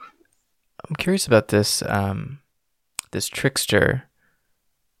I'm curious about this trickster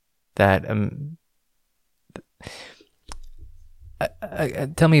that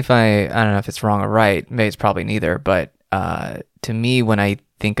tell me if I don't know if it's wrong or right. Maybe it's probably neither. But to me, when I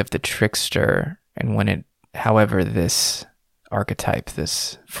think of the trickster, and however this archetype,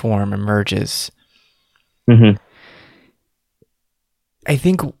 this form emerges, Mm-hmm. I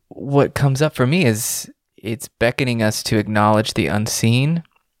think what comes up for me is it's beckoning us to acknowledge the unseen.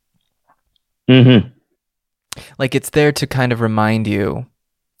 Mm-hmm. Like it's there to kind of remind you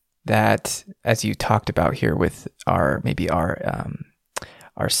that, as you talked about here with our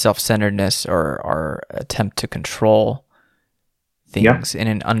self-centeredness or our attempt to control Yeah. things in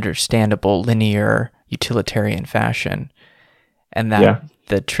an understandable, linear, utilitarian fashion, and that Yeah.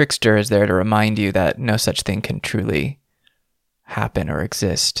 the trickster is there to remind you that no such thing can truly happen or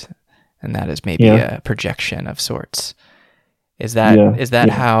exist, and that is maybe Yeah. a projection of sorts. Yeah. Is that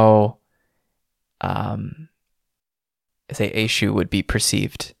Yeah. how say Eshu would be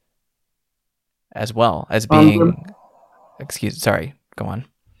perceived as well as Um, being sorry, go on.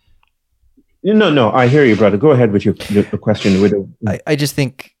 no, I hear you, brother. Go ahead with your question. I just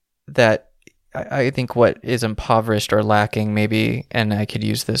think that I think what is impoverished or lacking maybe, and I could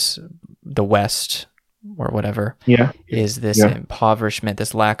use the West or whatever, Yeah. is this Yeah. impoverishment,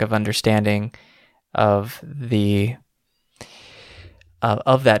 this lack of understanding of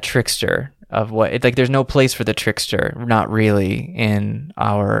of that trickster, of what it's like. There's no place for the trickster, not really, in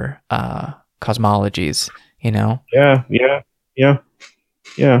our cosmologies, you know? Yeah. Yeah. Yeah.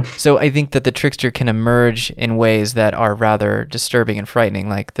 Yeah. So I think that the trickster can emerge in ways that are rather disturbing and frightening,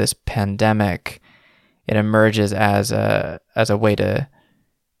 like this pandemic. It emerges as a way to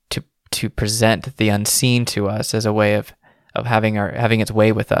present the unseen to us, as a way of having its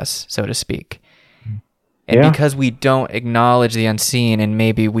way with us, so to speak. And Yeah. because we don't acknowledge the unseen, and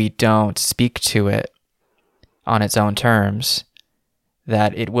maybe we don't speak to it on its own terms,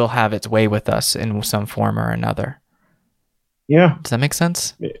 that it will have its way with us in some form or another. Yeah. Does that make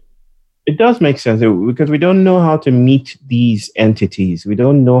sense? It does make sense because we don't know how to meet these entities. We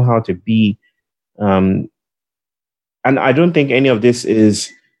don't know how to be, and I don't think any of this is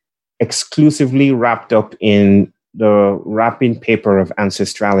exclusively wrapped up in the wrapping paper of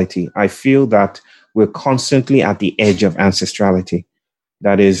ancestrality. I feel that we're constantly at the edge of ancestrality.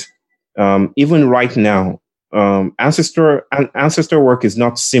 That is, even right now, ancestor work is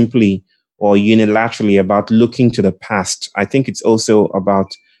not simply or unilaterally about looking to the past. I think it's also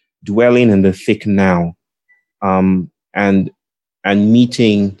about dwelling in the thick now, and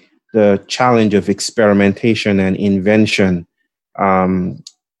meeting the challenge of experimentation and invention, um,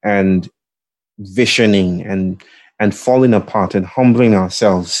 and visioning and falling apart and humbling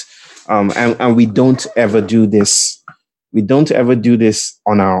ourselves. And we don't ever do this. We don't ever do this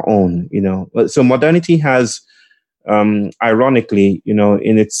on our own, you know. So modernity has, ironically, you know,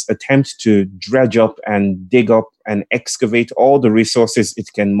 in its attempt to dredge up and dig up and excavate all the resources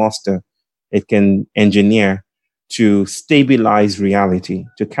it can muster, it can engineer to stabilize reality,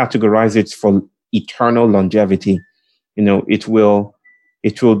 to categorize it for eternal longevity. You know, it will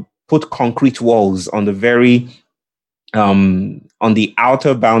put concrete walls on the very on the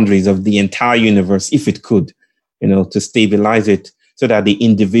outer boundaries of the entire universe, if it could, you know, to stabilize it so that the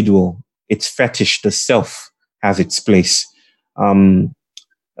individual, its fetish, the self, has its place. Um,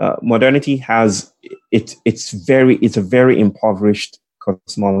 Modernity has it's a very impoverished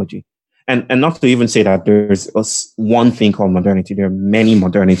cosmology, and not to even say that there's one thing called modernity. There are many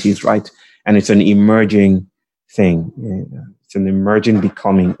modernities, right? And it's an emerging thing. It's an emerging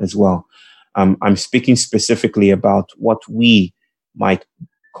becoming as well. I'm speaking specifically about what we might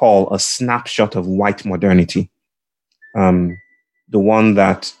call a snapshot of white modernity, um, the one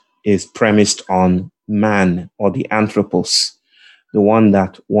that is premised on man or the anthropos, the one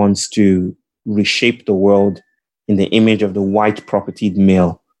that wants to reshape the world in the image of the white propertied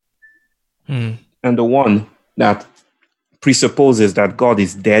male, Mm. and the one that presupposes that God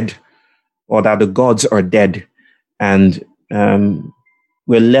is dead or that the gods are dead, and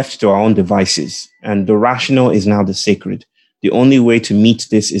we're left to our own devices. And the rational is now the sacred. The only way to meet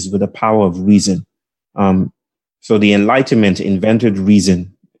this is with the power of reason. Um, so the Enlightenment invented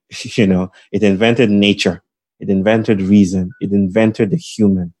reason. You know, it invented nature. It invented reason. It invented the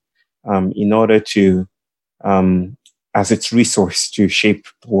human, in order to, as its resource to shape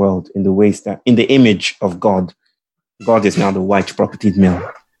the world in the ways that, in the image of God. God is now the white propertied male.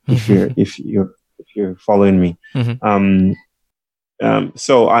 If you're following me. Mm-hmm.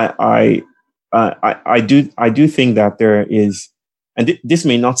 So I do think that there is, and this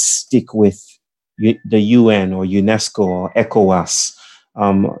may not stick with the UN or UNESCO or ECOWAS,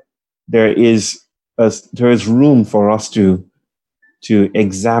 there is room for us to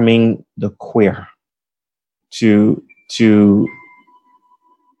examine the queer, to to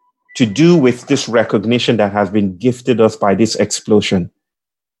to do with this recognition that has been gifted us by this explosion.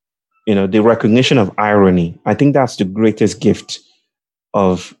 The recognition of irony. I think that's the greatest gift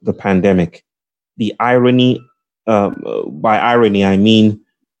of the pandemic. The irony, by irony, I mean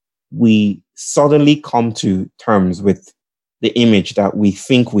we suddenly come to terms with the image that we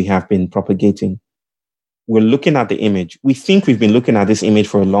think we have been propagating. We're looking at the image. We think we've been looking at this image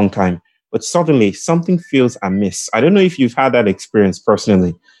for a long time, but suddenly something feels amiss. I don't know if you've had that experience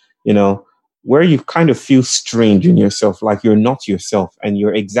personally, where you kind of feel strange in yourself, like you're not yourself, and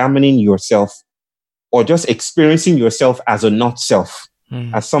you're examining yourself or just experiencing yourself as a not self,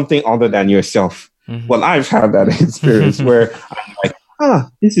 as something other than yourself. Mm-hmm. Well, I've had that experience where I'm like,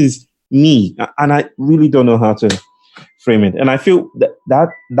 this is me. And I really don't know how to frame it. And I feel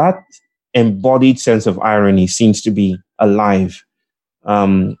that embodied sense of irony seems to be alive,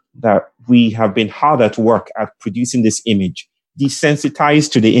 that we have been hard at work at producing this image,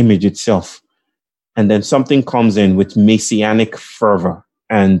 desensitized to the image itself. And then something comes in with messianic fervor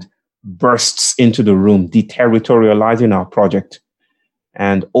and bursts into the room, deterritorializing our project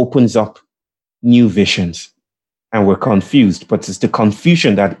and opens up new visions. And we're confused, but it's the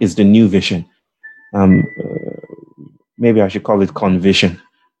confusion that is the new vision. Maybe I should call it convision.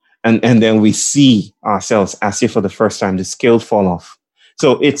 And then we see ourselves as if for the first time the scales fall off.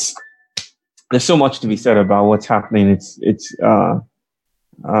 So there's so much to be said about what's happening.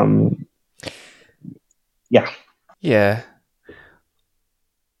 Yeah.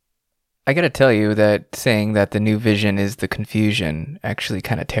 I got to tell you that saying that the new vision is the confusion actually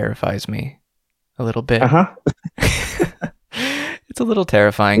kind of terrifies me a little bit. It's a little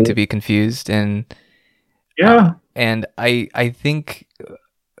terrifying to be confused, and and I think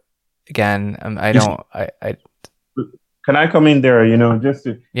again, Can I come in there? Just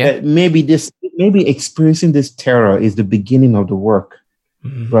to maybe experiencing this terror is the beginning of the work,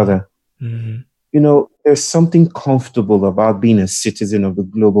 brother. Mm-hmm. There's something comfortable about being a citizen of the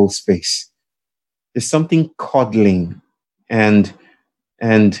global space. There's something cuddling and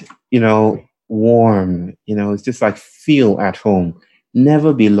warm. It's just like feel at home.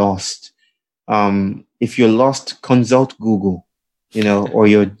 Never be lost. If you're lost, consult Google, or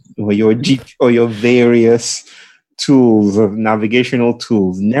your various tools of navigational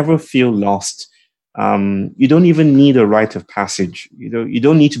tools. Never feel lost. You don't even need a rite of passage. You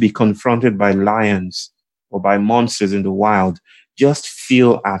don't need to be confronted by lions or by monsters in the wild. Just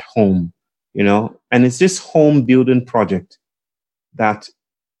feel at home, and it's this home building project that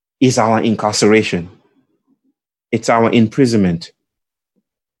is our incarceration. It's our imprisonment.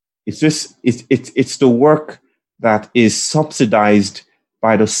 It's the work that is subsidized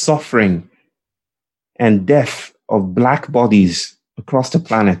by the suffering and death of Black bodies across the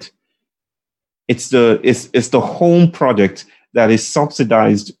planet. It's the home project that is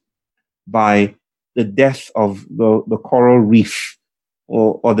subsidized by the death of the coral reef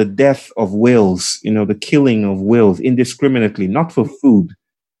or the death of whales, the killing of whales indiscriminately, not for food,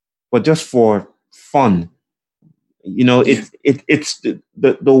 but just for fun. It's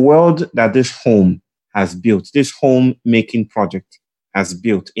the world that this home has built, this home making project has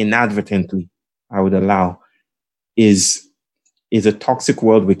built inadvertently, I would allow, is a toxic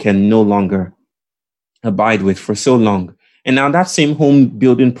world we can no longer abide with for so long. And now that same home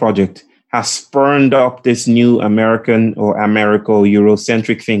building project has spurned up this new American or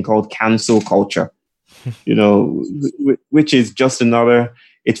Eurocentric thing called cancel culture, which is just another,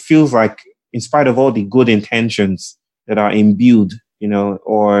 it feels like in spite of all the good intentions that are imbued,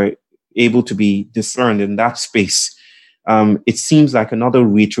 or able to be discerned in that space, it seems like another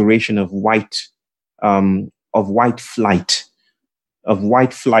reiteration of white flight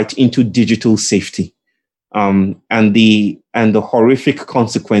into digital safety. And the horrific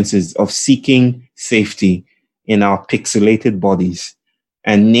consequences of seeking safety in our pixelated bodies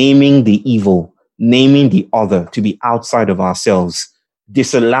and naming the evil, naming the other to be outside of ourselves,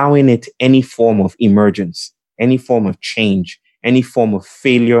 disallowing it any form of emergence, any form of change, any form of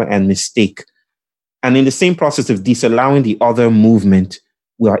failure and mistake. And in the same process of disallowing the other movement,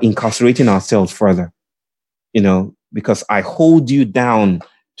 we are incarcerating ourselves further, because I hold you down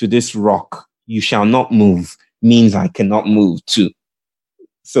to this rock, you shall not move, means I cannot move too.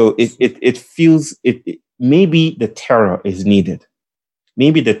 So it feels, maybe the terror is needed.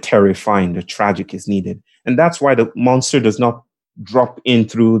 Maybe the terrifying, the tragic is needed. And that's why the monster does not drop in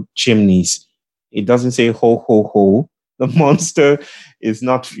through chimneys. It doesn't say ho, ho, ho. The monster is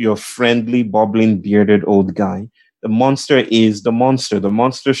not your friendly, bubbling, bearded old guy. The monster is the monster. The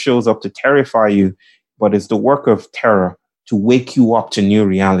monster shows up to terrify you, but it's the work of terror to wake you up to new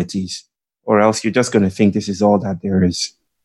realities, or else you're just going to think this is all that there is.